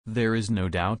There is no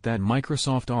doubt that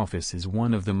Microsoft Office is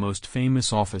one of the most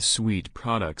famous Office suite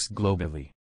products globally.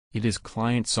 It is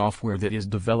client software that is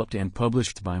developed and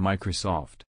published by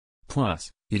Microsoft.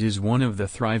 Plus, it is one of the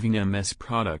thriving MS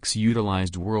products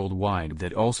utilized worldwide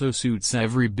that also suits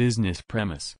every business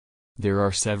premise. There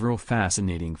are several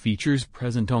fascinating features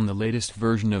present on the latest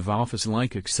version of Office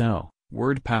like Excel,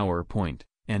 Word, PowerPoint,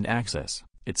 and Access,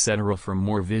 etc. For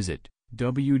more visit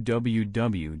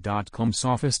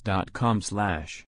www.comsoffice.com/